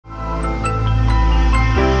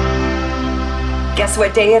guess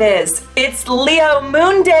what day it is? It's Leo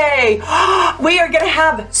Moon Day. We are going to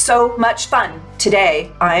have so much fun.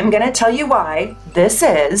 Today, I'm going to tell you why this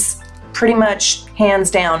is pretty much hands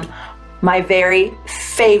down my very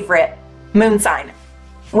favorite moon sign.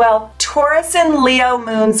 Well, Taurus and Leo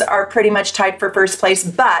moons are pretty much tied for first place,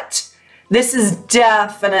 but this is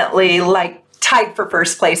definitely like tied for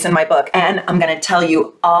first place in my book, and I'm going to tell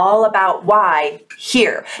you all about why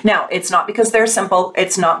here. Now, it's not because they're simple,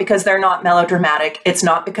 it's not because they're not melodramatic, it's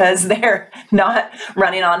not because they're not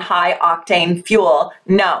running on high octane fuel,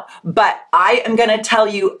 no, but I am going to tell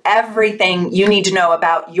you everything you need to know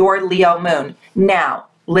about your Leo moon. Now,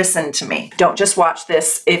 listen to me. Don't just watch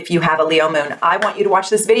this if you have a Leo moon. I want you to watch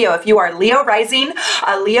this video if you are Leo rising,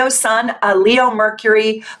 a Leo sun, a Leo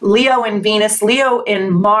Mercury, Leo in Venus, Leo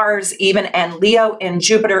in Mars even, and Leo in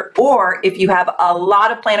Jupiter, or if you have a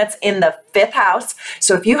lot of planets in the 5th house.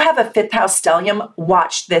 So if you have a 5th house stellium,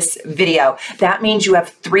 watch this video. That means you have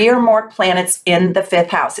 3 or more planets in the 5th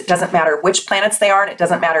house. It doesn't matter which planets they are, and it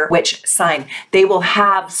doesn't matter which sign. They will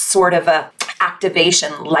have sort of a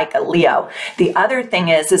activation like a Leo. The other thing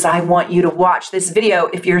is I want you to watch this video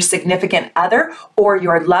if your significant other or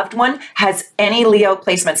your loved one has any Leo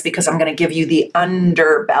placements, because I'm going to give you the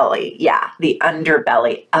underbelly. Yeah, the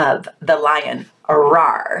underbelly of the lion.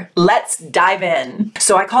 Rawr. Let's dive in.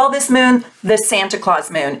 So I call this moon the Santa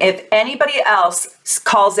Claus moon. If anybody else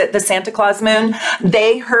calls it the Santa Claus moon,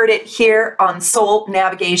 they heard it here on Soul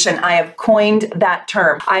Navigation. I have coined that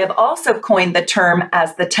term. I have also coined the term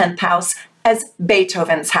as the 10th house, as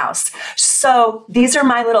Beethoven's house. So these are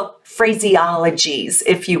my little phraseologies,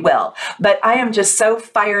 if you will. But I am just so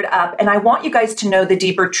fired up, and I want you guys to know the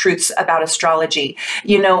deeper truths about astrology.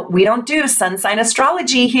 You know, we don't do sun sign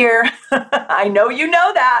astrology here. I know you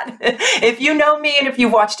know that. If you know me, and if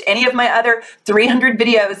you've watched any of my other 300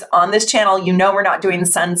 videos on this channel, you know we're not doing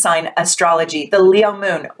sun sign astrology. The Leo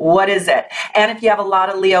moon, what is it? And if you have a lot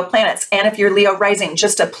of Leo planets, and if you're Leo rising,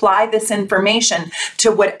 just apply this information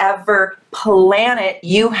to whatever planet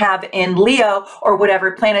you have in Leo or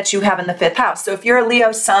whatever planets you have in the 5th house. So if you're a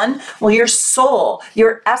Leo sun, well, your soul,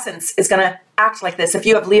 your essence is going to act like this. If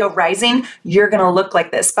you have Leo rising, you're going to look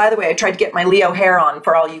like this. By the way, I tried to get my Leo hair on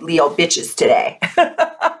for all you Leo bitches today.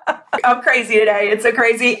 I'm crazy today. It's a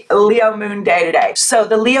crazy Leo moon day today. So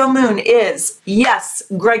the Leo moon is, yes,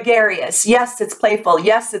 gregarious. Yes, it's playful.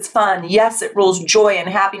 Yes, it's fun. Yes, it rules joy and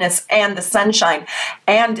happiness and the sunshine.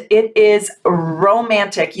 And it is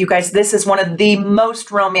romantic. You guys, this is one of the most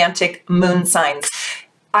romantic moon signs.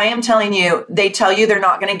 I am telling you, they tell you they're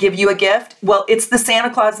not going to give you a gift. Well, it's the Santa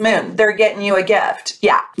Claus moon. They're getting you a gift.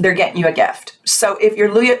 Yeah, they're getting you a gift. So if your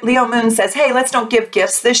Leo moon says, hey, let's don't give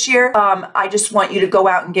gifts this year, I just want you to go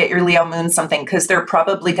out and get your Leo moon something, because they're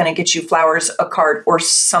probably going to get you flowers, a card, or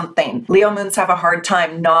something. Leo moons have a hard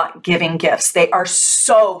time not giving gifts. They are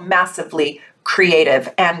so massively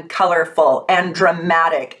creative and colorful and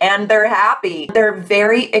dramatic, and they're happy. They're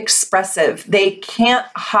very expressive. They can't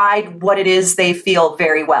hide what it is they feel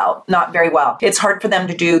very well. Not very well. It's hard for them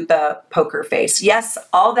to do the poker face. Yes,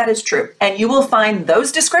 all that is true. And you will find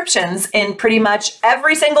those descriptions in pretty much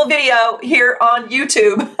every single video here on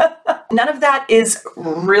YouTube. None of that is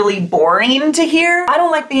really boring to hear. I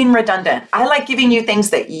don't like being redundant. I like giving you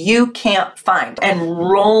things that you can't find and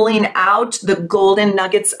rolling out the golden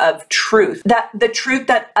nuggets of truth. The truth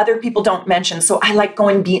that other people don't mention. So I like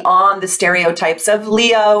going beyond the stereotypes of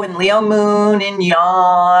Leo and Leo moon and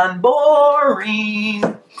yawn,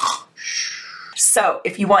 boring. So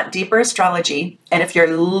if you want deeper astrology, and if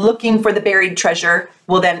you're looking for the buried treasure,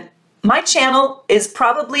 well then my channel is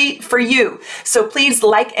probably for you. So please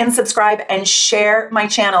like and subscribe and share my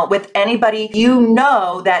channel with anybody you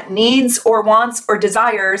know that needs or wants or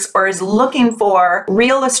desires or is looking for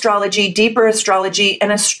real astrology, deeper astrology,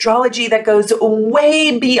 and astrology that goes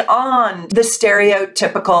way beyond the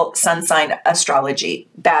stereotypical sun sign astrology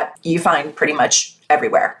that you find pretty much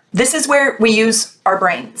everywhere. This is where we use our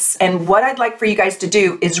brains. And what I'd like for you guys to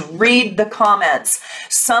do is read the comments.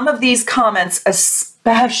 Some of these comments,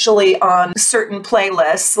 especially on certain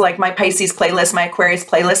playlists, like my Pisces playlist, my Aquarius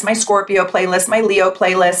playlist, my Scorpio playlist, my Leo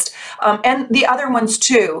playlist, and the other ones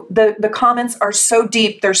too. The comments are so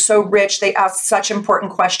deep, they're so rich, they ask such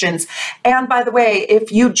important questions. And by the way,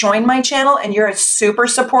 if you join my channel and you're a super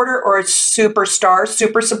supporter or a superstar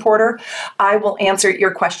super supporter, I will answer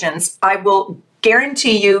your questions. I will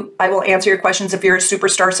guarantee you I will answer your questions if you're a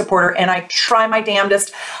superstar supporter, and I try my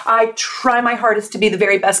damnedest. I try my hardest to be the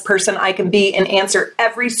very best person I can be and answer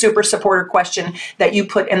every super supporter question that you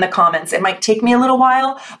put in the comments. It might take me a little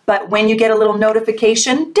while, but when you get a little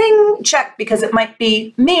notification, ding, check, because it might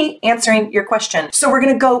be me answering your question. So we're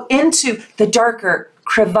going to go into the darker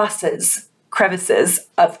crevasses crevices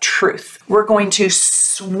of truth. We're going to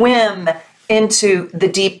swim into the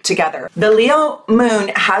deep together. The Leo moon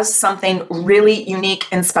has something really unique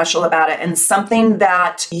and special about it, and something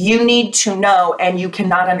that you need to know, and you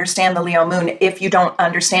cannot understand the Leo moon if you don't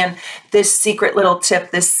understand this secret little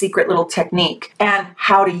tip, this secret little technique, and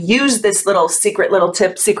how to use this little secret little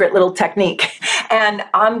tip, secret little technique. And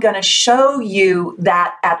I'm gonna show you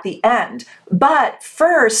that at the end. But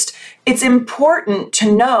first, it's important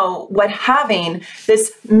to know what having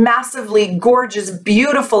this massively gorgeous,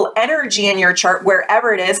 beautiful energy in your chart,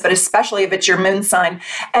 wherever it is, but especially if it's your moon sign,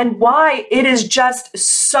 and why it is just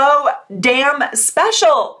so damn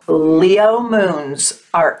special. Leo moons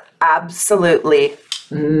are absolutely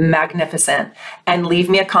magnificent. And leave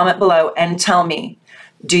me a comment below and tell me,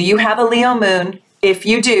 do you have a Leo moon? If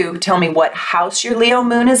you do, tell me what house your Leo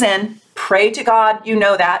moon is in. Pray to God you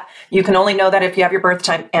know that. You can only know that if you have your birth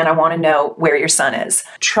time, and I want to know where your sun is.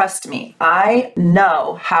 Trust me, I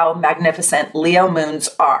know how magnificent Leo moons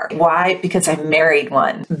are. Why? Because I married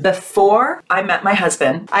one. Before I met my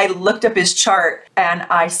husband, I looked up his chart and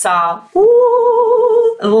I saw,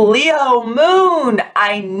 ooh, Leo moon.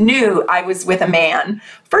 I knew I was with a man,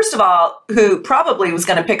 first of all, who probably was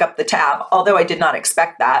going to pick up the tab, although I did not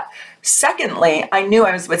expect that. Secondly, I knew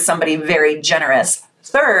I was with somebody very generous.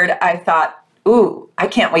 Third, I thought, ooh, I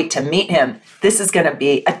can't wait to meet him. This is going to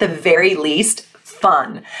be, at the very least,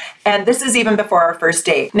 fun. And this is even before our first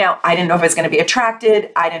date. Now, I didn't know if I was going to be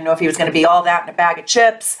attracted. I didn't know if he was going to be all that in a bag of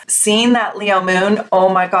chips. Seeing that Leo moon, oh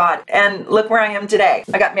my God. And look where I am today.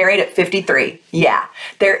 I got married at 53. Yeah,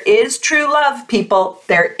 there is true love, people.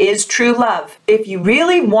 There is true love. If you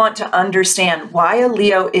really want to understand why a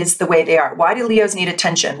Leo is the way they are, why do Leos need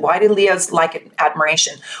attention? Why do Leos like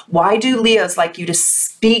admiration? Why do Leos like you to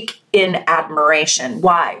speak in admiration?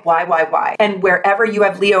 Why? And wherever you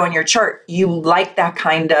have Leo in your chart, you like that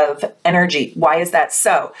kind of energy. Why is that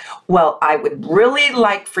so? Well, I would really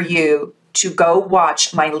like for you to go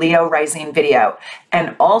watch my Leo rising video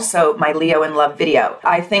and also my Leo in love video.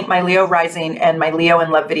 I think my Leo rising and my Leo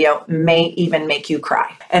in love video may even make you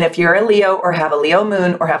cry. And if you're a Leo or have a Leo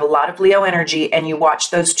moon or have a lot of Leo energy and you watch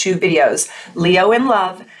those two videos, Leo in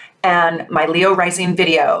love and my Leo rising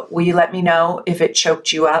video, will you let me know if it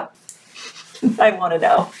choked you up? I want to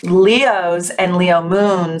know. Leos and Leo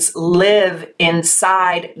moons live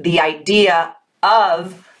inside the idea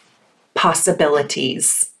of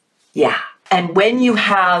possibilities. Yeah. And when you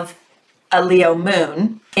have a Leo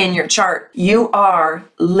moon in your chart, you are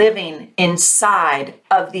living inside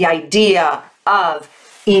of the idea of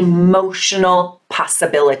emotional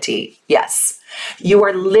possibility. Yes. You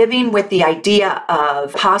are living with the idea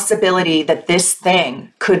of possibility that this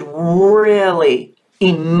thing could really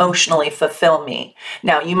emotionally fulfill me.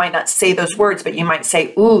 Now, you might not say those words, but you might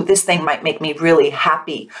say, ooh, this thing might make me really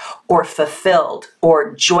happy or fulfilled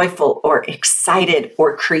or joyful or excited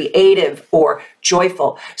or creative or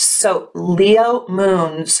joyful. So Leo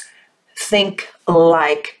moons think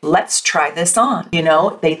like, let's try this on. You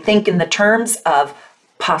know, they think in the terms of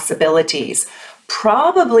possibilities.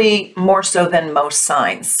 Probably more so than most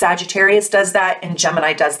signs. Sagittarius does that and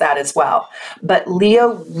Gemini does that as well. But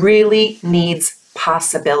Leo really needs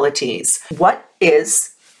possibilities. What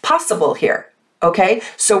is possible here? Okay,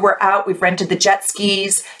 so we're out, we've rented the jet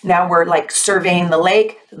skis, now we're like surveying the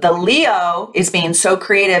lake. The Leo is being so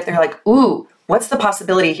creative. They're like, ooh, what's the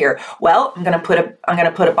possibility here? Well, I'm gonna put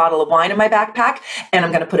a bottle of wine in my backpack, and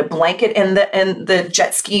I'm gonna put a blanket in the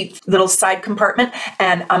jet ski little side compartment,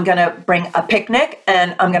 and I'm gonna bring a picnic,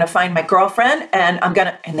 and I'm gonna find my girlfriend, and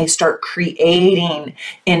they start creating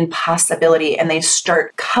in possibility, and they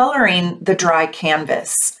start coloring the dry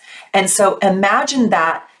canvas. And so imagine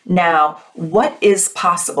that now. What is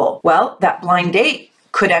possible? Well, that blind date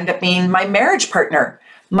could end up being my marriage partner,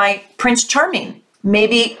 my Prince Charming,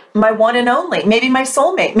 maybe my one and only, maybe my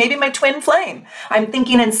soulmate, maybe my twin flame. I'm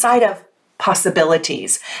thinking inside of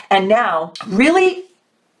possibilities. And now really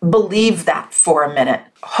believe that for a minute.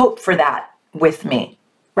 Hope for that with me,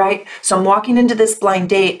 right? So I'm walking into this blind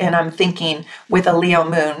date and I'm thinking with a Leo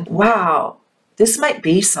moon, wow, this might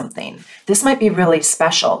be something. This might be really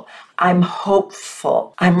special. I'm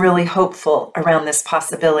hopeful. I'm really hopeful around this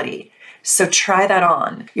possibility. So try that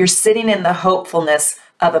on. You're sitting in the hopefulness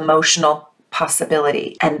of emotional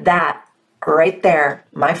possibility. And that right there,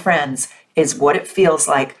 my friends, is what it feels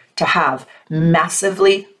like to have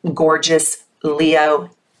massively gorgeous Leo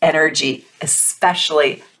energy,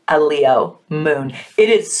 especially a Leo moon. It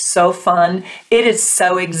is so fun. It is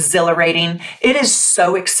so exhilarating. It is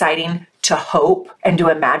so exciting to hope and to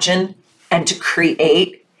imagine and to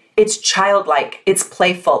create. It's childlike. It's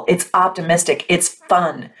playful. It's optimistic. It's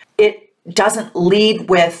fun. It doesn't lead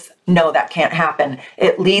with, no, that can't happen.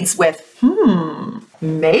 It leads with,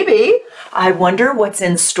 maybe. I wonder what's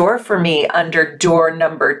in store for me under door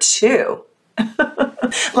number 2.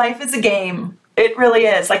 Life is a game. It really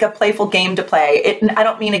is, like a playful game to play. I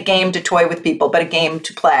don't mean a game to toy with people, but a game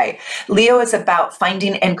to play. Leo is about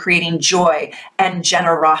finding and creating joy and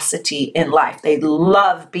generosity in life. They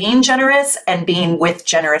love being generous and being with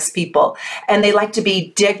generous people. And they like to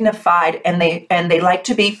be dignified, and they like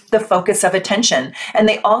to be the focus of attention. And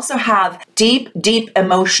they also have deep, deep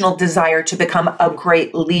emotional desire to become a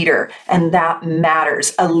great leader. And that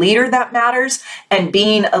matters. A leader that matters, and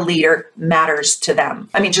being a leader matters to them.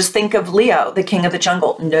 I mean, just think of Leo, the king of the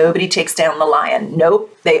jungle. Nobody takes down the lion.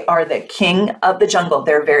 Nope. They are the king of the jungle.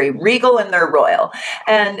 They're very regal and they're royal.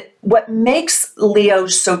 And what makes Leo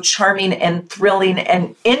so charming and thrilling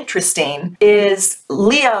and interesting is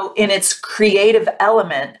Leo, in its creative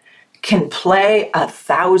element, can play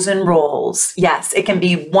 1,000 roles. Yes, it can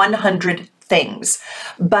be 100 things.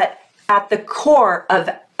 But at the core of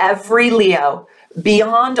every Leo,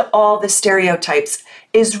 beyond all the stereotypes,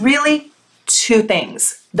 is really 2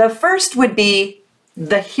 things. The first would be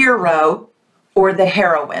the hero or the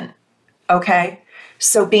heroine, okay?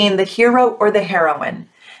 So being the hero or the heroine.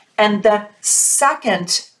 And the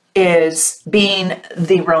second is being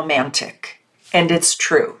the romantic. And it's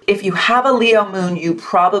true. If you have a Leo moon, you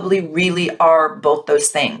probably really are both those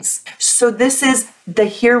things. So this is the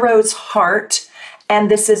hero's heart, and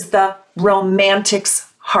this is the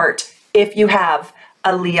romantic's heart if you have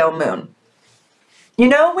a Leo moon. You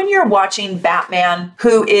know, when you're watching Batman,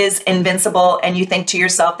 who is invincible, and you think to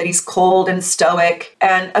yourself that he's cold and stoic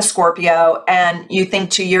and a Scorpio, and you think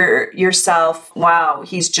to yourself, wow,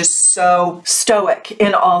 he's just so stoic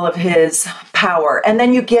in all of his power. And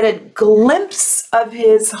then you get a glimpse of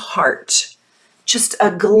his heart, just a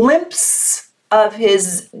glimpse of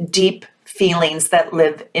his deep feelings that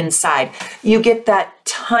live inside. You get that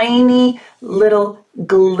tiny little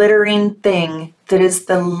glittering thing that is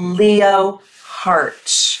the Leo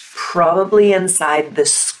heart, probably inside the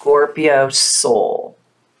Scorpio soul.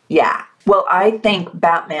 Yeah. Well, I think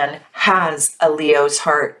Batman has a Leo's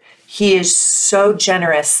heart. He is so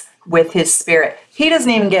generous with his spirit. He doesn't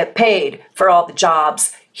even get paid for all the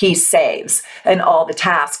jobs he saves and all the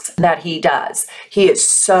tasks that he does. He is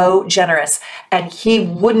so generous, and he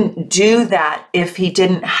wouldn't do that if he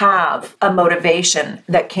didn't have a motivation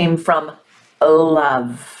that came from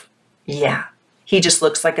love. Yeah. He just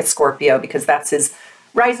looks like a Scorpio because that's his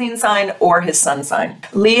rising sign or his sun sign.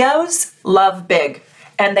 Leos love big,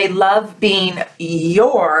 and they love being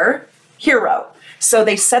your hero. So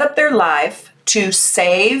they set up their life to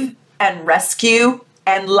save and rescue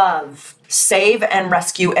and love. Save and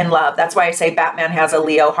rescue and love. That's why I say Batman has a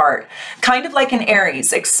Leo heart. Kind of like an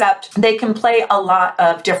Aries, except they can play a lot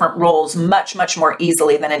of different roles much, much more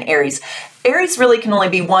easily than an Aries. Aries really can only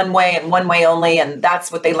be one way and one way only, and that's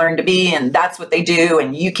what they learn to be, and that's what they do,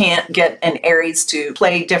 and you can't get an Aries to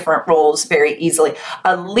play different roles very easily.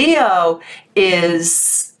 A Leo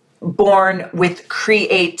is born with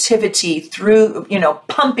creativity through,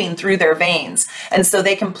 pumping through their veins. And so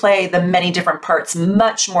they can play the many different parts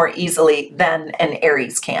much more easily than an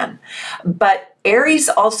Aries can. But Aries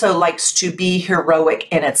also likes to be heroic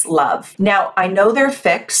in its love. Now, I know they're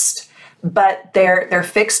fixed, but they're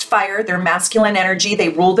fixed fire, they're masculine energy, they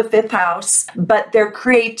rule the 5th house, but their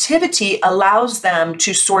creativity allows them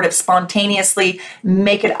to sort of spontaneously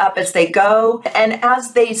make it up as they go and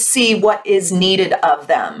as they see what is needed of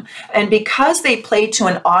them. And because they play to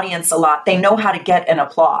an audience a lot, they know how to get an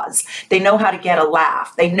applause. They know how to get a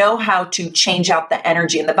laugh. They know how to change out the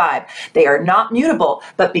energy and the vibe. They are not mutable,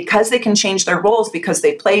 but because they can change their roles, because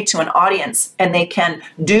they play to an audience and they can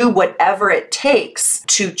do whatever it takes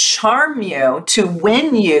to charm you, to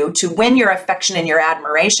win your affection and your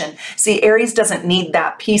admiration. See, Aries doesn't need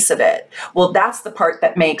that piece of it. Well, that's the part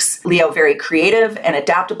that makes Leo very creative and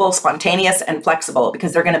adaptable, spontaneous, and flexible,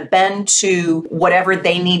 because they're going to bend to whatever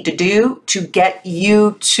they need to do to get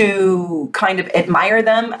you to kind of admire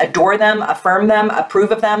them, adore them, affirm them,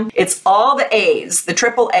 approve of them. It's all the A's, the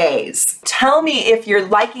triple A's. Tell me if you're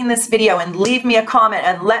liking this video and leave me a comment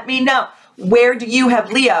and let me know. Where do you have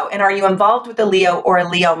Leo, and are you involved with a Leo or a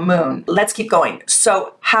Leo moon? Let's keep going.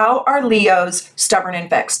 So how are Leos stubborn and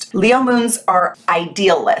fixed? Leo moons are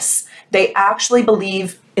idealists. They actually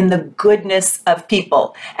believe in the goodness of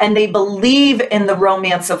people, and they believe in the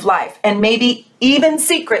romance of life. And maybe even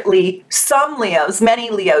secretly, some Leos, many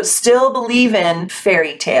Leos, still believe in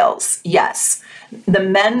fairy tales. Yes. The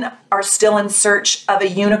men are still in search of a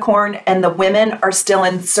unicorn, and the women are still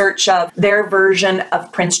in search of their version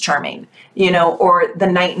of Prince Charming, you know, or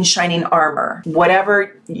the knight in shining armor,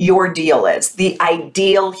 whatever your deal is, the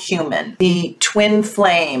ideal human, the twin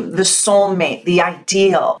flame, the soulmate, the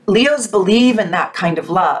ideal. Leos believe in that kind of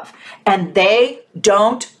love, and they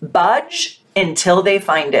don't budge until they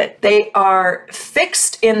find it. They are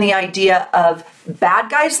fixed in the idea of bad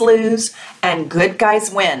guys lose and good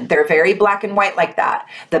guys win. They're very black and white like that.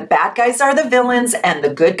 The bad guys are the villains and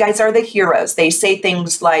the good guys are the heroes. They say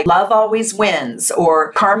things like love always wins,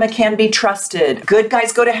 or karma can be trusted. Good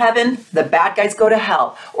guys go to heaven, the bad guys go to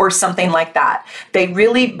hell, or something like that. They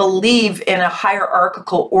really believe in a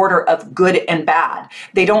hierarchical order of good and bad.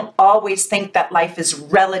 They don't always think that life is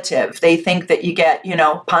relative. They think that you get, you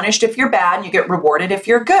know, punished if you're bad and you get rewarded if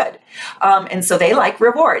you're good. And so they like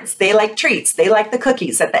rewards. They like treats. They like the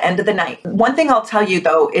cookies at the end of the night. One thing I'll tell you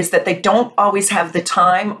though is that they don't always have the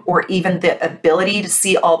time or even the ability to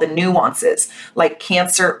see all the nuances like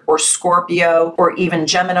Cancer or Scorpio or even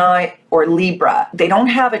Gemini or Libra. They don't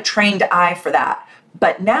have a trained eye for that.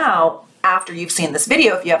 But now, after you've seen this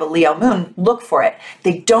video, if you have a Leo moon, look for it.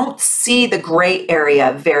 They don't see the gray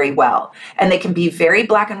area very well. And they can be very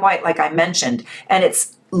black and white, like I mentioned. And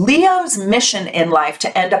it's Leo's mission in life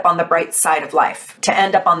to end up on the bright side of life, to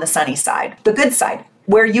end up on the sunny side, the good side,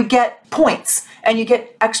 where you get points and you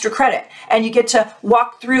get extra credit and you get to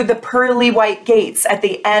walk through the pearly white gates at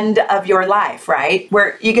the end of your life, right?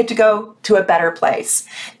 Where you get to go to a better place.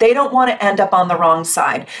 They don't want to end up on the wrong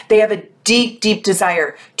side. They have a deep, deep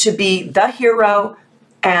desire to be the hero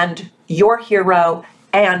and your hero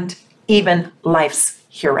and even life's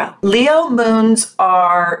hero. Leo moons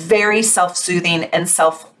are very self-soothing and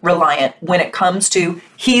self-reliant when it comes to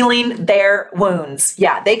healing their wounds.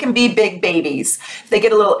 Yeah, they can be big babies. They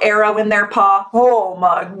get a little arrow in their paw. Oh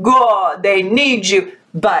my God, they need you.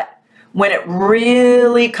 But when it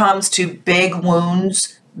really comes to big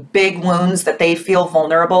wounds that they feel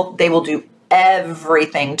vulnerable, they will do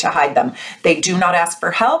everything to hide them. They do not ask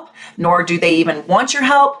for help, nor do they even want your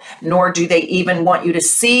help, nor do they even want you to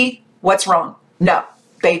see what's wrong. No.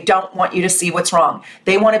 They don't want you to see what's wrong.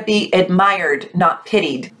 They want to be admired, not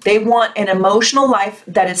pitied. They want an emotional life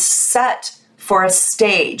that is set for a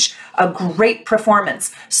stage, a great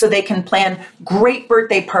performance, so they can plan great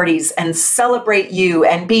birthday parties and celebrate you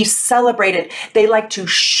and be celebrated. They like to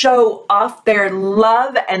show off their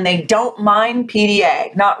love and they don't mind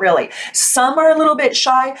PDA. Not really. Some are a little bit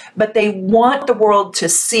shy, but they want the world to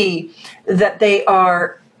see that they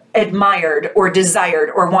are admired or desired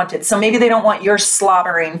or wanted. So maybe they don't want your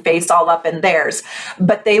slobbering face all up in theirs,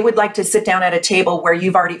 but they would like to sit down at a table where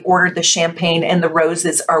you've already ordered the champagne and the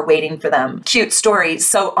roses are waiting for them. Cute story.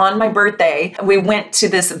 So on my birthday, we went to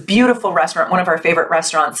this beautiful restaurant, one of our favorite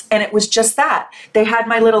restaurants, and it was just that. They had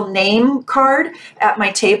my little name card at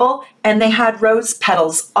my table and they had rose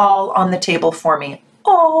petals all on the table for me.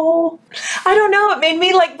 Oh, I don't know. It made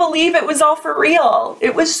me like believe it was all for real.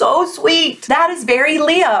 It was so sweet. That is very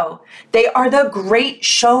Leo. They are the great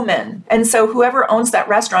showmen. And so whoever owns that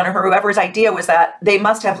restaurant or whoever's idea was that, they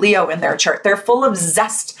must have Leo in their chart. They're full of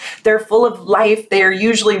zest. They're full of life. They're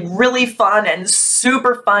usually really fun and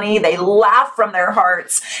super funny. They laugh from their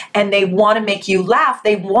hearts and they want to make you laugh.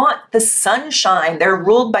 They want the sunshine. They're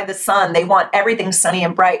ruled by the sun. They want everything sunny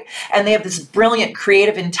and bright. And they have this brilliant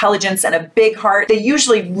creative intelligence and a big heart. They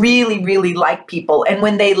usually really like people. And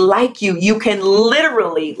when they like you, you can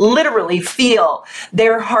literally feel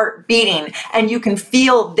their heart beating and you can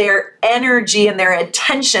feel their energy and their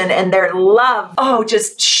attention and their love, oh,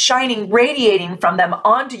 just shining, radiating from them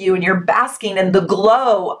onto you, and you're basking in the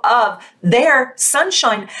glow of their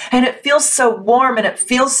sunshine. And it feels so warm and it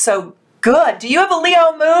feels so good. Do you have a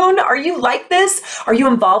Leo moon? Are you like this? Are you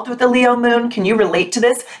involved with a Leo moon? Can you relate to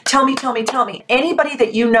this? Tell me. Anybody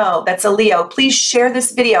that you know that's a Leo, please share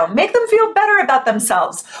this video. Make them feel better about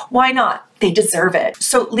themselves. Why not? They deserve it.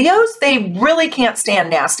 So Leos, they really can't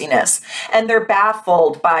stand nastiness, and they're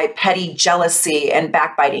baffled by petty jealousy and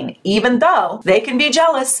backbiting. Even though they can be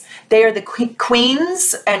jealous, they are the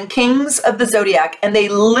queens and kings of the zodiac, and they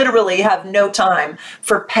literally have no time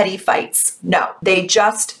for petty fights. No, they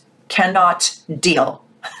just cannot deal.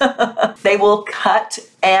 They will cut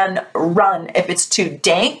and run if it's too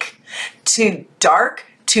dank, too dark,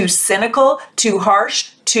 too cynical, too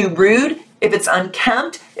harsh, too rude, if it's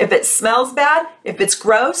unkempt, if it smells bad, if it's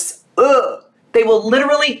gross. Ugh. They will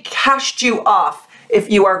literally cast you off if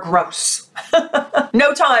you are gross.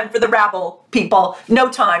 No time for the rabble, people. No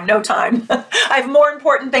time, no time. I have more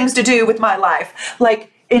important things to do with my life,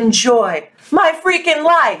 like enjoy my freaking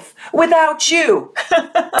life without you.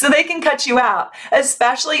 So they can cut you out,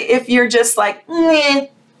 especially if you're just like, meh.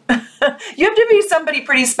 You have to be somebody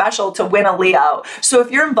pretty special to win a Leo. So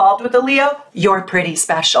if you're involved with a Leo, you're pretty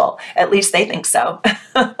special. At least they think so.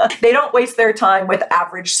 They don't waste their time with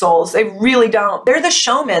average souls. They really don't. They're the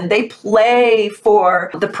showman. They play for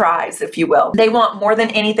the prize, if you will. They want more than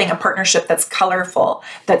anything a partnership that's colorful,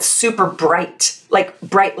 that's super bright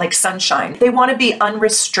like sunshine. They want to be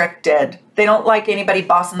unrestricted. They don't like anybody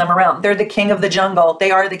bossing them around. They're the king of the jungle.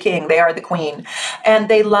 They are the king. They are the queen. And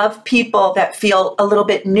they love people that feel a little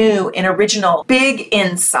bit new and original, big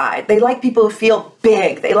inside. They like people who feel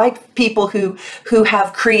big. They like people who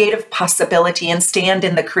have creative possibility and stand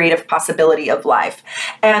in the creative possibility of life.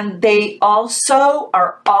 And they also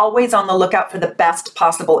are always on the lookout for the best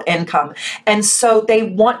possible income. And so they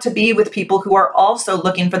want to be with people who are also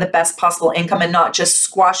looking for the best possible income and not just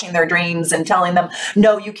squashing their dreams and telling them,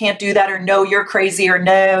 no, you can't do that, or no, you're crazy, or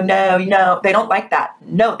no, no, no. They don't like that.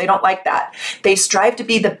 No, they don't like that. They strive to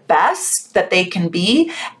be the best that they can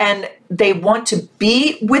be, and they want to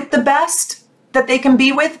be with the best that they can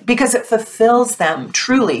be with because it fulfills them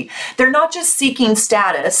truly. They're not just seeking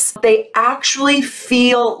status. They actually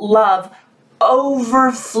feel love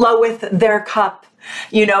overfloweth their cup.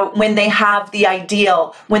 You know, when they have the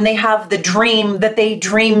ideal, when they have the dream that they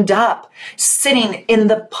dreamed up sitting in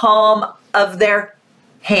the palm of their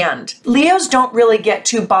hand. Leos don't really get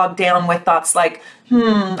too bogged down with thoughts like,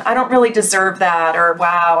 I don't really deserve that, or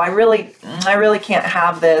wow, I really can't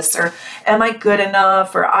have this, or am I good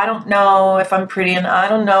enough, or I don't know if I'm pretty, and I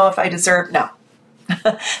don't know if I deserve. No.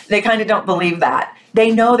 They kind of don't believe that.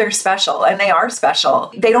 They know they're special, and they are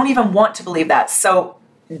special. They don't even want to believe that. So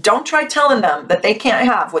don't try telling them that they can't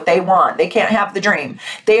have what they want. They can't have the dream.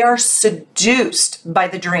 They are seduced by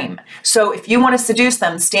the dream. So if you want to seduce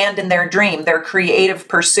them, stand in their dream, their creative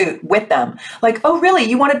pursuit with them. Like, oh, really?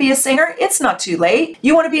 You want to be a singer? It's not too late.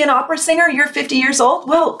 You want to be an opera singer? You're 50 years old?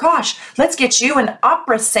 Well, gosh, let's get you an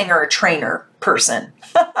opera singer trainer person.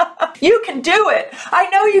 You can do it. I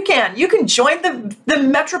know you can. You can join the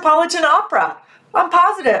Metropolitan Opera. I'm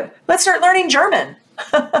positive. Let's start learning German.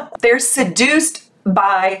 They're seduced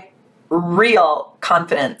by real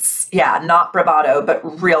confidence. Yeah, not bravado,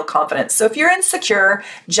 but real confidence. So if you're insecure,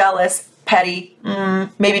 jealous, petty,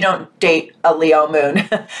 maybe don't date a Leo moon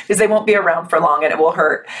because they won't be around for long and it will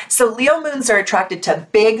hurt. So Leo moons are attracted to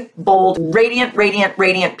big, bold, radiant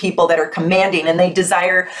people that are commanding, and they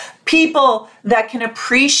desire people that can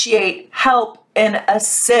appreciate, help, and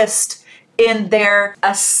assist in their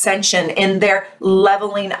ascension, in their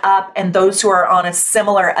leveling up, and those who are on a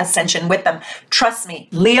similar ascension with them. Trust me,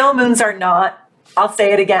 Leo moons are not, I'll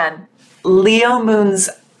say it again, Leo moons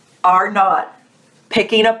are not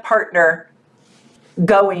picking a partner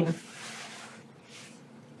going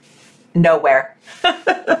nowhere.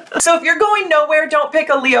 So if you're going nowhere, don't pick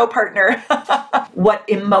a Leo partner. What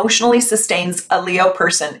emotionally sustains a Leo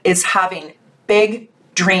person is having big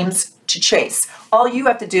dreams to chase. All you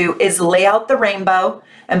have to do is lay out the rainbow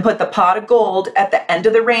and put the pot of gold at the end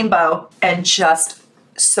of the rainbow and just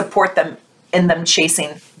support them in them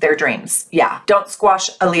chasing their dreams. Yeah, don't squash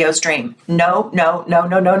a Leo's dream. No, no, no,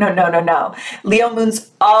 no, no, no, no, no, no. Leo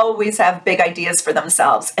moons always have big ideas for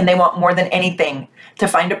themselves, and they want more than anything to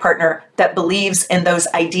find a partner that believes in those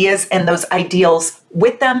ideas and those ideals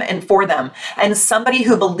with them and for them, and somebody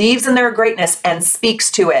who believes in their greatness and speaks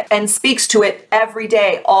to it every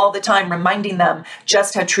day, all the time, reminding them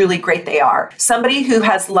just how truly great they are. Somebody who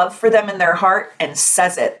has love for them in their heart and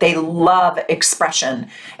says it. They love expression.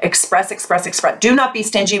 Express, express, express. Do not be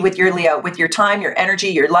stingy with your Leo, with your time, your energy,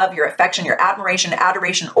 your love, your affection, your admiration,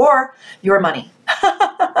 adoration, or your money.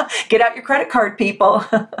 Get out your credit card, people.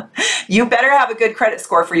 You better have a good credit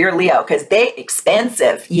score for your Leo because they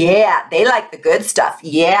expensive. Yeah, they like the good stuff.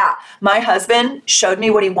 Yeah, my husband showed me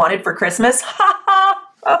what he wanted for Christmas.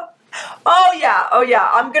 Oh yeah, oh yeah.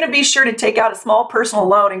 I'm going to be sure to take out a small personal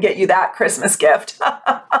loan and get you that Christmas gift.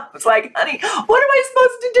 I was like, honey, what am I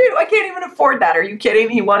supposed to do? I can't even afford that. Are you kidding?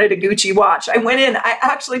 He wanted a Gucci watch. I went in, I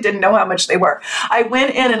actually didn't know how much they were. I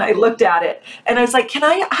went in and I looked at it and I was like, can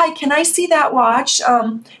I see that watch?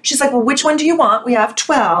 She's like, well, which one do you want? We have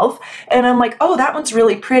 12. And I'm like, oh, that one's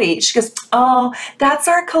really pretty. She goes, oh, that's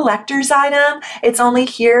our collector's item. It's only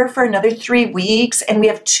here for another 3 weeks and we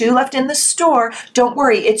have 2 left in the store. Don't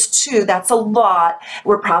worry, it's 2. That's a lot.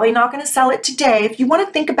 We're probably not going to sell it today. If you want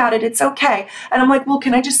to think about it, it's okay. And I'm like, well,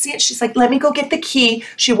 can I just see it? She's like, let me go get the key.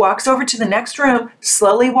 She walks over to the next room,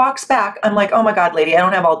 slowly walks back. I'm like, oh my God, lady, I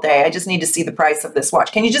don't have all day. I just need to see the price of this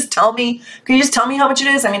watch. Can you just tell me? Can you just tell me how much it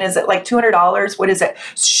is? I mean, is it like $200? What is it?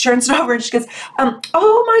 She turns it over and she goes,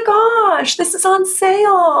 oh my gosh, this is on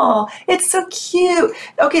sale. It's so cute.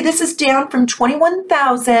 Okay, this is down from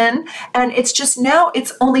 21,000 and it's just now,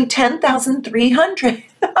 it's only 10,300.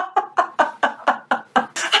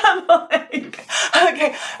 I'm like,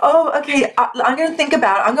 okay, oh, okay. I'm gonna think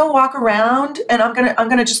about it. I'm gonna walk around and I'm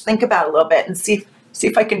gonna just think about it a little bit and see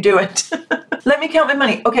if I can do it. Let me count my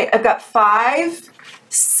money. Okay, I've got $5,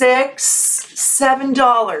 $6,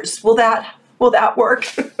 $7. Will that work?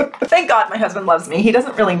 Thank God my husband loves me. He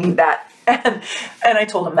doesn't really need that. And I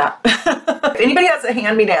told him that. If anybody has a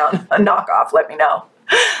hand-me-down, a knockoff, let me know.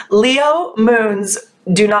 Leo moons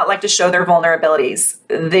do not like to show their vulnerabilities.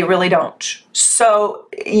 They really don't. So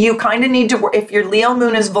you kind of need to, if your Leo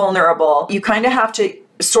moon is vulnerable, you kind of have to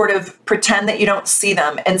sort of pretend that you don't see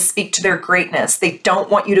them and speak to their greatness. They don't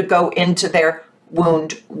want you to go into their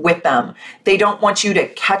wound with them. They don't want you to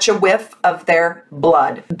catch a whiff of their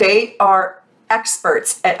blood. They are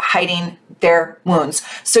experts at hiding their wounds.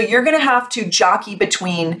 So you're going to have to jockey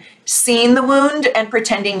between seeing the wound and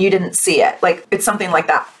pretending you didn't see it. Like it's something like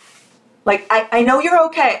that. Like, I know you're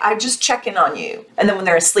okay. I'm just checking on you. And then when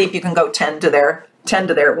they're asleep, you can go tend to their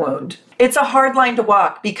wound. It's a hard line to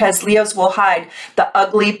walk because Leos will hide the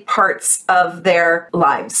ugly parts of their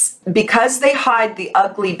lives. Because they hide the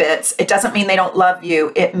ugly bits, it doesn't mean they don't love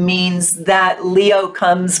you. It means that Leo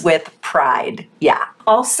comes with pride. Yeah.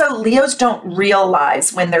 Also, Leos don't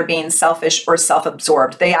realize when they're being selfish or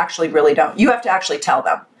self-absorbed. They actually really don't. You have to actually tell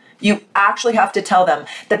them. You actually have to tell them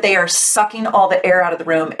that they are sucking all the air out of the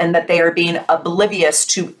room and that they are being oblivious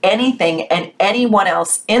to anything and anyone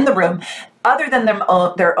else in the room other than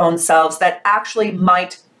their own selves that actually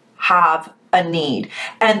might have a need.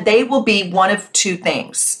 And they will be one of two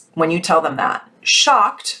things when you tell them that.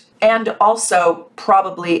 Shocked and also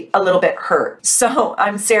probably a little bit hurt. So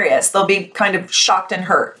I'm serious. They'll be kind of shocked and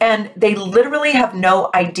hurt. And they literally have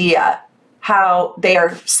no idea how they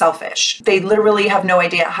are selfish. They literally have no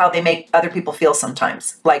idea how they make other people feel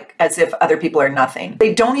sometimes, like as if other people are nothing.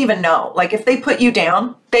 They don't even know. Like if they put you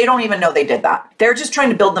down, they don't even know they did that. They're just trying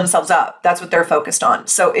to build themselves up. That's what they're focused on.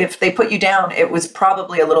 So if they put you down, it was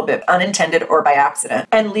probably a little bit unintended or by accident.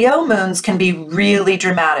 And Leo moons can be really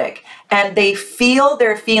dramatic and they feel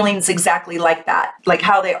their feelings exactly like that, like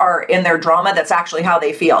how they are in their drama. That's actually how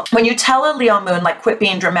they feel. When you tell a Leo moon, like, quit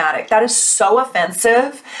being dramatic, that is so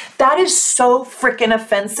offensive. That is so freaking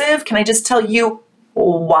offensive. Can I just tell you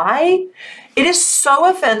why? It is so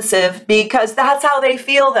offensive because that's how they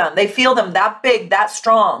feel them. They feel them that big, that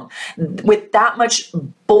strong, with that much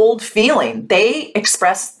bold feeling. They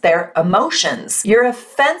express their emotions. You're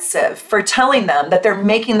offensive for telling them that they're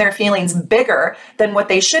making their feelings bigger than what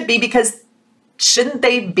they should be, because shouldn't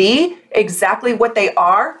they be exactly what they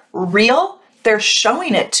are? Real? They're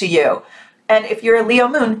showing it to you. And if you're a Leo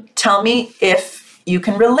moon, tell me if you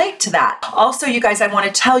can relate to that. Also, you guys, I want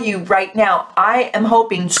to tell you right now, I am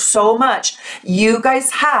hoping so much you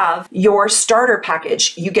guys have your starter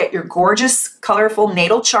package. You get your gorgeous, colorful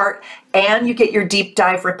natal chart and you get your deep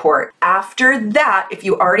dive report. After that, if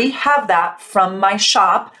you already have that from my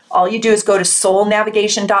shop, all you do is go to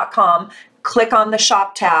soulnavigation.com, click on the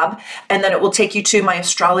shop tab, and then it will take you to my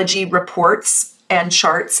astrology reports and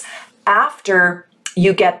charts. After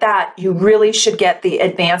you get that, you really should get the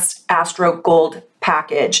advanced Astro Gold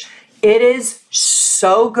package. It is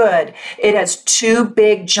so good. It has 2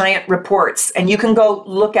 big giant reports and you can go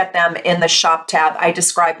look at them in the shop tab. I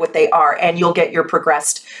describe what they are and you'll get your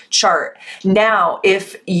progressed chart. Now,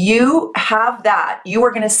 if you have that, you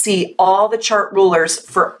are going to see all the chart rulers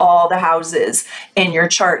for all the houses in your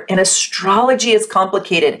chart. And astrology is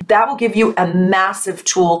complicated. That will give you a massive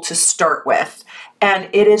tool to start with. And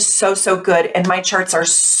it is so, so good. And my charts are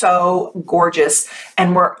so gorgeous.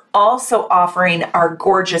 And we're also offering our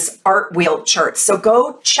gorgeous art wheel charts. So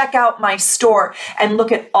go check out my store and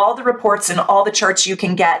look at all the reports and all the charts you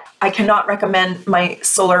can get. I cannot recommend my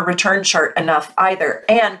solar return chart enough either.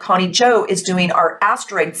 And Connie Jo is doing our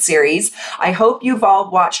asteroid series. I hope you've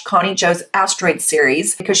all watched Connie Jo's asteroid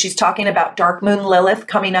series because she's talking about Dark Moon Lilith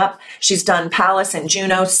coming up. She's done Pallas and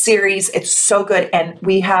Juno series. It's so good. And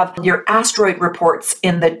we have your asteroid reports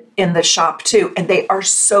in the shop too, and they are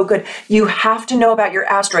so good. You have to know about your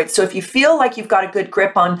asteroids. So if you feel like you've got a good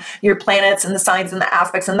grip on your planets and the signs and the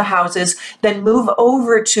aspects and the houses, then move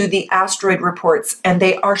over to the asteroid reports, and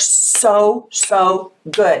they are so, so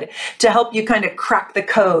good to help you kind of crack the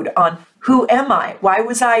code on Who am I? Why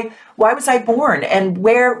was I born? And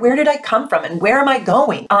where did I come from? And where am I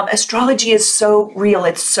going? Astrology is so real.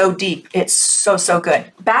 It's so deep. It's so, so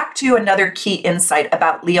good. Back to another key insight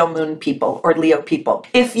about Leo moon people or Leo people.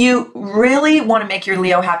 If you really want to make your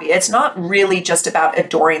Leo happy, it's not really just about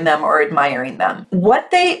adoring them or admiring them.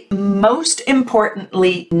 What they most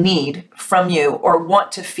importantly need from you or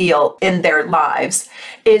want to feel in their lives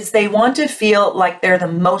is they want to feel like they're the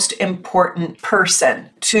most important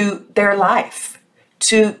person to their life,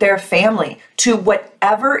 to their family, to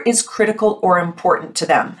whatever is critical or important to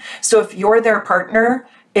them. So if you're their partner,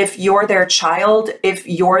 if you're their child, if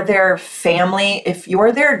you're their family, if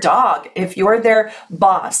you're their dog, if you're their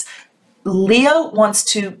boss, Leo wants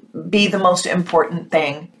to be the most important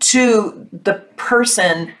thing to the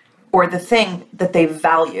person or the thing that they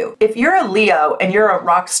value. If you're a Leo and you're a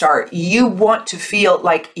rock star, you want to feel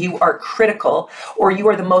like you are critical or you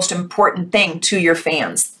are the most important thing to your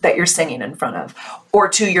fans that you're singing in front of, or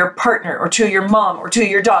to your partner, or to your mom, or to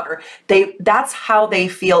your dog. Or that's how they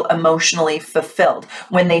feel emotionally fulfilled,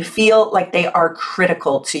 when they feel like they are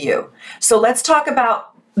critical to you. So let's talk about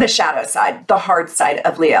the shadow side, the hard side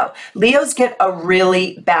of Leo. Leos get a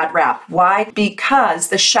really bad rap. Why? Because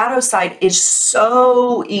the shadow side is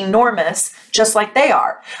so enormous, just like they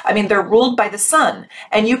are. I mean, they're ruled by the sun,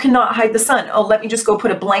 and you cannot hide the sun. Oh, let me just go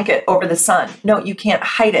put a blanket over the sun. No, you can't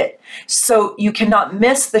hide it. So you cannot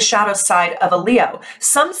miss the shadow side of a Leo.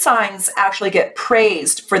 Some signs actually get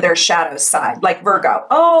praised for their shadow side, like Virgo.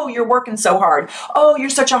 Oh, you're working so hard. Oh, you're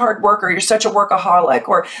such a hard worker. You're such a workaholic.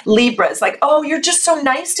 Or Libras, like, oh, you're just so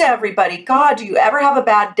nice to everybody. God, do you ever have a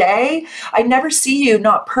bad day? I never see you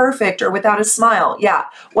not perfect or without a smile. Yeah,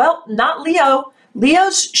 well, not Leo.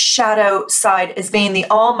 Leo's shadow side is being the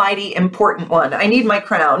almighty important one. I need my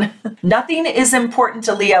crown. Nothing is important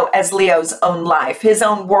to Leo as Leo's own life, his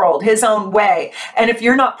own world, his own way. And if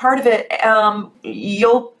you're not part of it,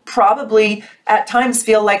 you'll probably at times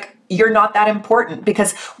feel like you're not that important,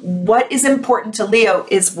 because what is important to Leo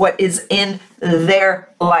is what is in their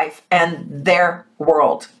life and their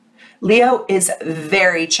world. Leo is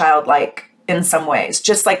very childlike in some ways,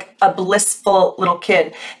 just like a blissful little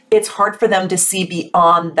kid. It's hard for them to see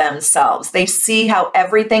beyond themselves. They see how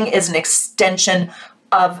everything is an extension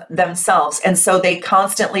of themselves. And so they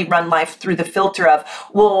constantly run life through the filter of,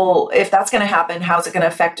 well, if that's going to happen, how's it going to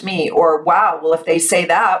affect me? Or, wow, well, if they say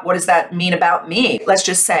that, what does that mean about me? Let's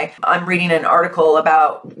just say I'm reading an article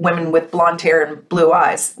about women with blonde hair and blue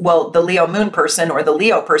eyes. Well, the Leo moon person or the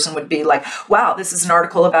Leo person would be like, wow, this is an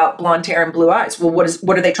article about blonde hair and blue eyes. Well,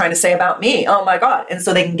 what are they trying to say about me? Oh my God. And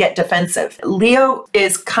so they can get defensive. Leo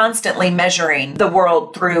is constantly measuring the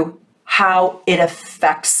world through how it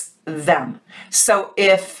affects them. So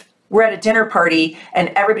if we're at a dinner party and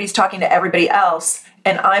everybody's talking to everybody else,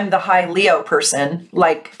 and I'm the high Leo person,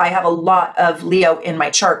 like I have a lot of Leo in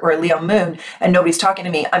my chart or a Leo moon, and nobody's talking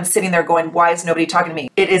to me, I'm sitting there going, why is nobody talking to me?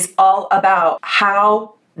 It is all about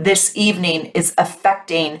how this evening is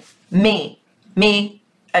affecting me,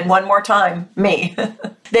 and one more time, me.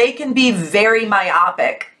 They can be very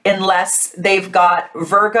myopic unless they've got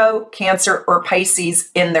Virgo, Cancer, or Pisces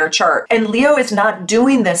in their chart. And Leo is not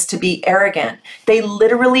doing this to be arrogant. They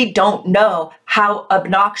literally don't know how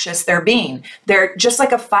obnoxious they're being. They're just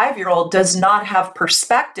like a 5-year-old does not have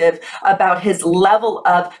perspective about his level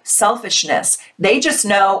of selfishness. They just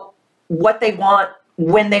know what they want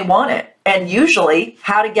when they want it, and usually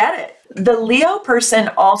how to get it. The Leo person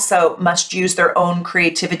also must use their own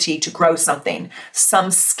creativity to grow something,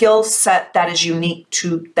 some skill set that is unique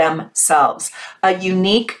to themselves, a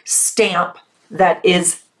unique stamp that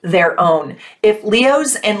is their own. If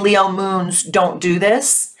Leos and Leo moons don't do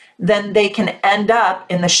this, then they can end up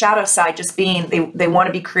in the shadow side just being, they want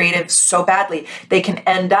to be creative so badly, they can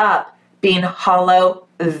end up being hollow,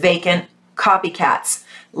 vacant copycats,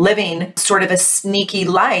 living sort of a sneaky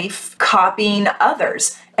life, copying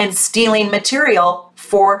others and stealing material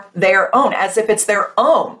for their own, as if it's their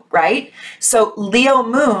own, right? So Leo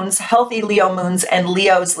moons, healthy Leo moons and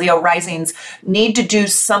Leos, Leo risings need to do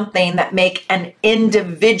something that make an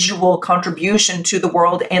individual contribution to the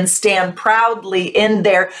world and stand proudly in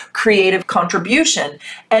their creative contribution.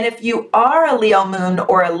 And if you are a Leo moon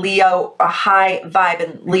or a Leo, a high vibe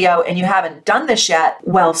in Leo, and you haven't done this yet,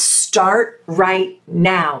 well, start right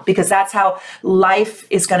now, because that's how life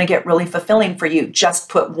is going to get really fulfilling for you. Just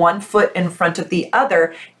put one foot in front of the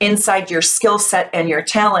other inside your skill set and your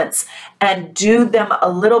talents, and do them a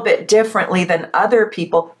little bit differently than other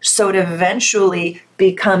people, so it eventually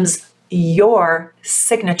becomes your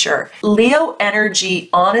signature. Leo energy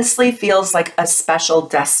honestly feels like a special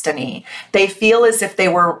destiny. They feel as if they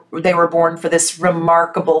were born for this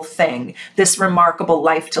remarkable thing, this remarkable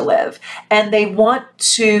life to live. And they want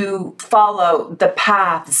to follow the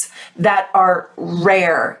paths that are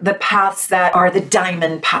rare, the paths that are the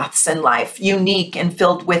diamond paths in life, unique and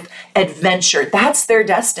filled with adventure. That's their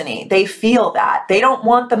destiny. They feel that. They don't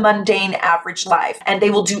want the mundane average life, and they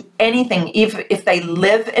will do anything. If they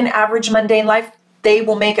live an average mundane life, they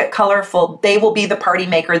will make it colorful. They will be the party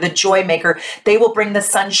maker, the joy maker. They will bring the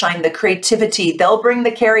sunshine, the creativity. They'll bring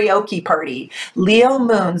the karaoke party. Leo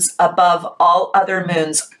moons, above all other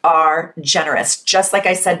moons, are generous. Just like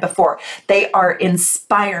I said before, they are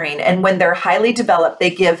inspiring. And when they're highly developed,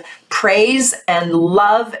 they give praise and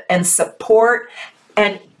love and support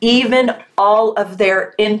and even all of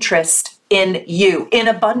their interest in you, in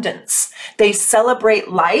abundance. They celebrate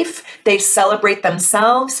life, they celebrate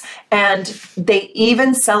themselves, and they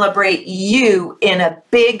even celebrate you in a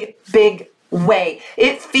big, big way.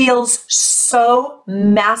 It feels so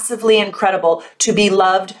massively incredible to be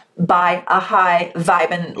loved by a high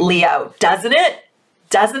vibing Leo, doesn't it?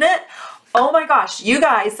 Doesn't it? Oh my gosh, you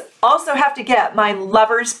guys also have to get my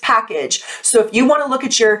lover's package. So if you want to look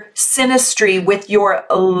at your synastry with your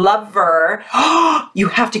lover, you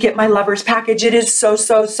have to get my lover's package. It is so,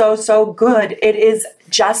 so, so, so good. It is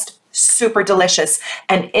just super delicious.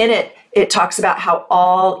 And in it, it talks about how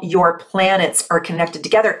all your planets are connected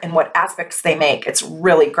together and what aspects they make. It's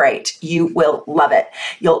really great. You will love it.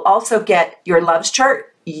 You'll also get your love's chart,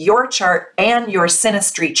 your chart, and your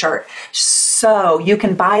synastry chart. So you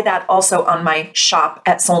can buy that also on my shop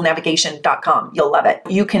at soulnavigation.com. You'll love it.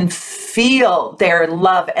 You can feel their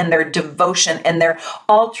love and their devotion and their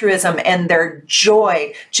altruism and their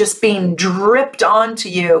joy just being dripped onto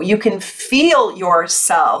you. You can feel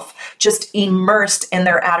yourself just immersed in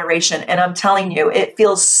their adoration. And I'm telling you, it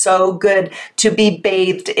feels so good to be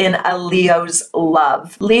bathed in a Leo's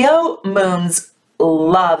love. Leo moons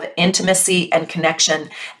love intimacy and connection,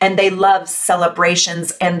 and they love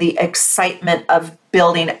celebrations and the excitement of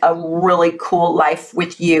building a really cool life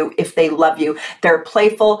with you if they love you. They're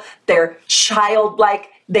playful, they're childlike,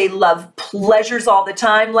 they love pleasures all the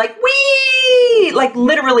time, like wee, like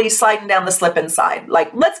literally sliding down the slip inside,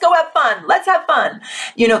 like let's go have fun, let's have fun.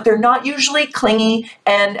 You know, they're not usually clingy,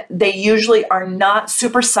 and they usually are not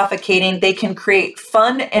super suffocating. They can create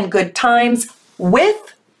fun and good times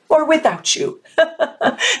with or without you.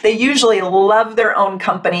 They usually love their own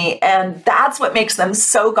company, and that's what makes them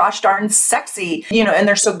so gosh darn sexy, you know, and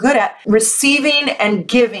they're so good at receiving and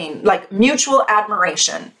giving, like mutual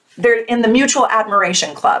admiration. They're in the mutual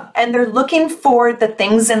admiration club, and they're looking for the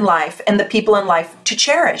things in life and the people in life to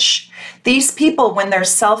cherish. These people, when they're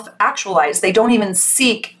self-actualized, they don't even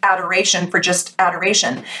seek adoration for just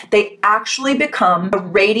adoration. They actually become a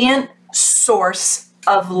radiant source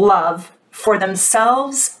of love for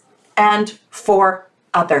themselves and for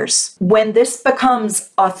others. When this becomes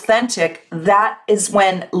authentic, that is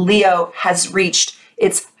when Leo has reached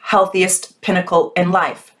its healthiest pinnacle in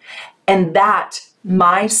life. And that,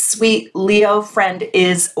 my sweet Leo friend,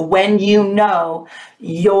 is when you know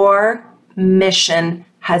your mission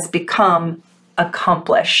has become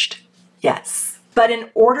accomplished. Yes. But in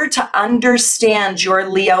order to understand your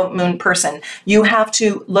Leo moon person, you have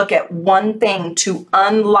to look at one thing to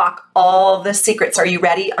unlock all the secrets. Are you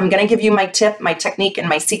ready? I'm going to give you my tip, my technique, and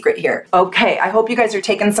my secret here. Okay, I hope you guys are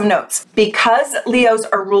taking some notes. Because Leos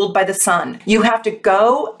are ruled by the sun, you have to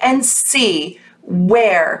go and see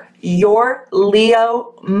where your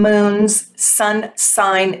Leo moon's sun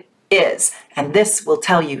sign is. And this will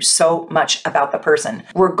tell you so much about the person.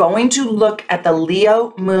 We're going to look at the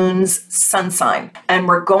Leo moon's sun sign, and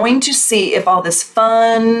we're going to see if all this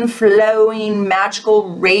fun, flowing,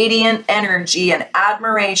 magical, radiant energy and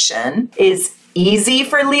admiration is easy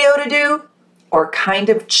for Leo to do or kind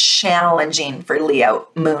of challenging for Leo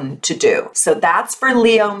moon to do. So that's for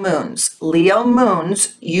Leo moons. Leo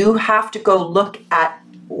moons, you have to go look at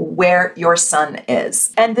where your sun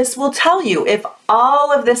is. And this will tell you if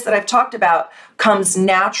all of this that I've talked about comes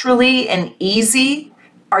naturally and easy.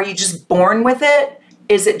 Are you just born with it?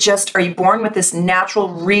 Is it just, are you born with this natural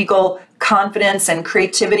regal confidence and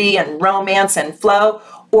creativity and romance and flow?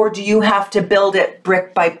 Or do you have to build it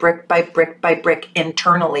brick by brick by brick by brick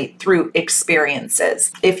internally through experiences?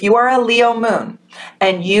 If you are a Leo moon,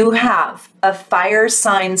 and you have a fire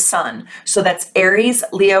sign sun, so that's Aries,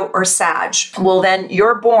 Leo, or Sag, well, then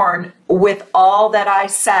you're born with all that I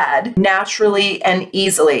said naturally and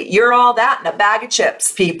easily. You're all that in a bag of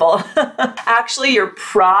chips, people. Actually, you're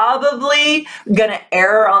probably gonna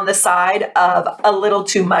err on the side of a little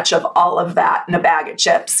too much of all of that in a bag of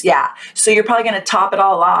chips. Yeah, so you're probably gonna top it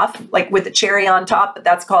all off, like with the cherry on top, but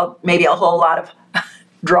that's called maybe a whole lot of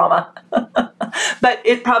drama. But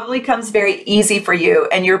it probably comes very easy for you,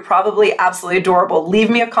 and you're probably absolutely adorable. Leave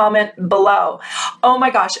me a comment below. Oh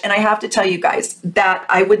my gosh, and I have to tell you guys that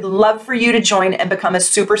I would love for you to join and become a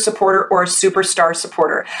super supporter or a superstar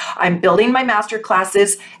supporter. I'm building my master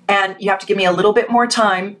classes, and you have to give me a little bit more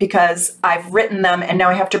time because I've written them and now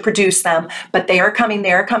I have to produce them, but they are coming,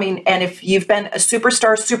 and if you've been a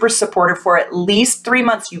superstar super supporter for at least 3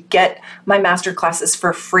 months, you get my master classes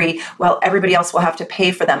for free, while everybody else will have to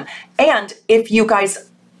pay for them. And if you guys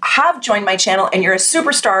have joined my channel and you're a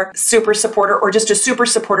superstar super supporter or just a super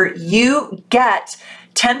supporter, you get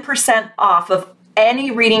 10% off of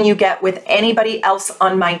any reading you get with anybody else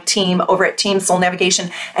on my team over at Team Soul Navigation,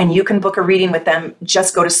 and you can book a reading with them.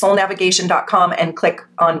 Just go to soulnavigation.com and click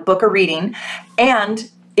on book a reading. And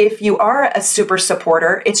if you are a super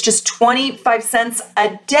supporter, it's just 25 cents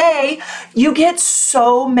a day. You get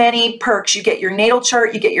so many perks. You get your natal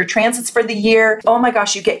chart, you get your transits for the year. Oh my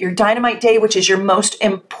gosh, you get your dynamite day, which is your most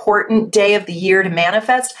important day of the year to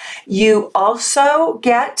manifest. You also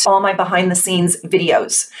get all my behind the scenes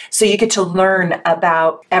videos. So you get to learn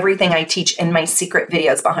about everything I teach in my secret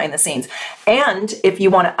videos behind the scenes. And if you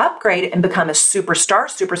want to upgrade and become a superstar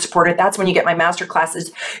super supporter, that's when you get my master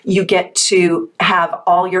classes. You get to have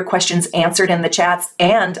all your questions answered in the chats,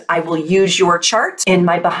 and I will use your chart in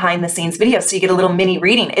my behind the scenes video, so you get a little mini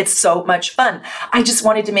reading. It's so much fun. I just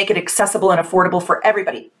wanted to make it accessible and affordable for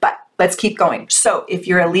everybody, but let's keep going. So if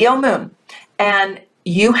you're a Leo moon and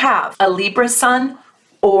you have a Libra sun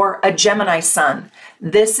or a Gemini sun,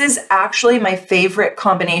 this is actually my favorite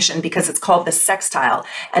combination because it's called the sextile,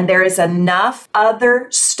 and there is enough other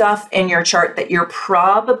stuff in your chart that you're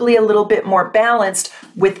probably a little bit more balanced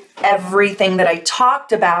with everything that I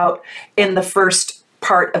talked about in the first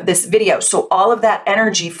part of this video. So all of that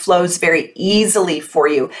energy flows very easily for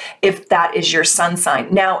you if that is your sun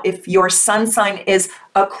sign. Now, if your sun sign is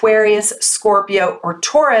Aquarius, Scorpio, or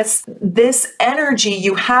Taurus, this energy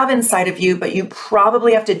you have inside of you, but you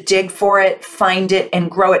probably have to dig for it, find it,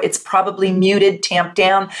 and grow it. It's probably muted, tamped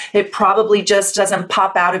down. It probably just doesn't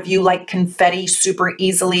pop out of you like confetti super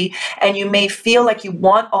easily. And you may feel like you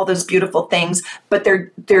want all those beautiful things, but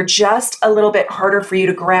they're just a little bit harder for you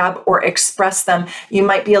to grab or express them. You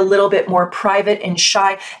might be a little bit more private and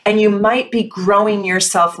shy, and you might be growing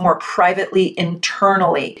yourself more privately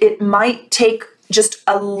internally. It might take just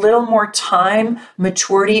a little more time,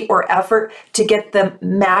 maturity, or effort to get the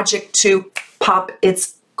magic to pop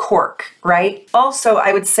its cork, right? Also,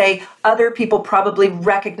 I would say other people probably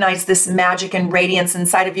recognize this magic and radiance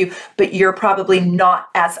inside of you, but you're probably not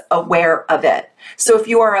as aware of it. So if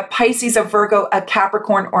you are a Pisces, a Virgo, a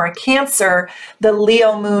Capricorn, or a Cancer, the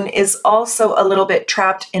Leo moon is also a little bit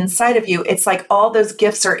trapped inside of you. It's like all those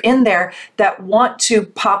gifts are in there that want to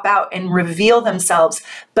pop out and reveal themselves,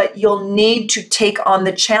 but you'll need to take on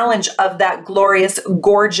the challenge of that glorious,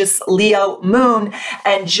 gorgeous Leo moon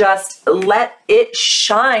and just let it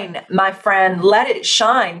shine, my friend. Let it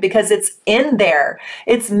shine, because it's in there.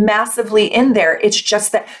 It's massively in there. It's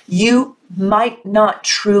just that you might not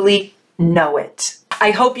truly know it.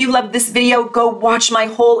 I hope you loved this video. Go watch my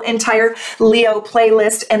whole entire Leo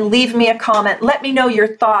playlist and leave me a comment. Let me know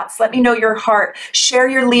your thoughts. Let me know your heart. Share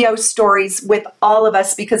your Leo stories with all of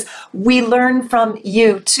us, because we learn from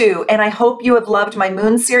you too. And I hope you have loved my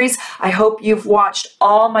moon series. I hope you've watched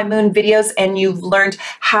all my moon videos and you've learned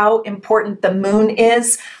how important the moon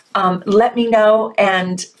is. Let me know.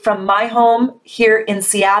 And from my home here in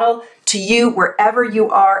Seattle to you, wherever you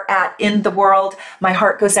are at in the world, my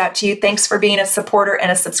heart goes out to you. Thanks for being a supporter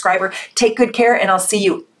and a subscriber. Take good care, and I'll see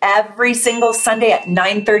you every single Sunday at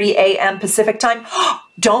 9:30 a.m. Pacific time.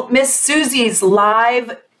 Don't miss Suzzy's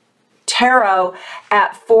live tarot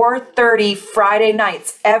at 4:30 Friday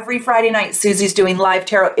nights. Every Friday night, Suzzy's doing live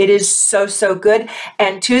tarot. It is so, so good.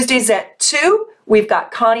 And Tuesdays at 2, we've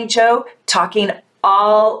got Connie Joe talking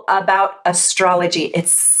all about astrology.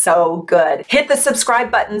 It's so good. Hit the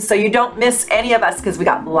subscribe button so you don't miss any of us, because we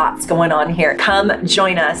got lots going on here. Come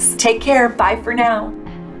join us. Take care. Bye for now.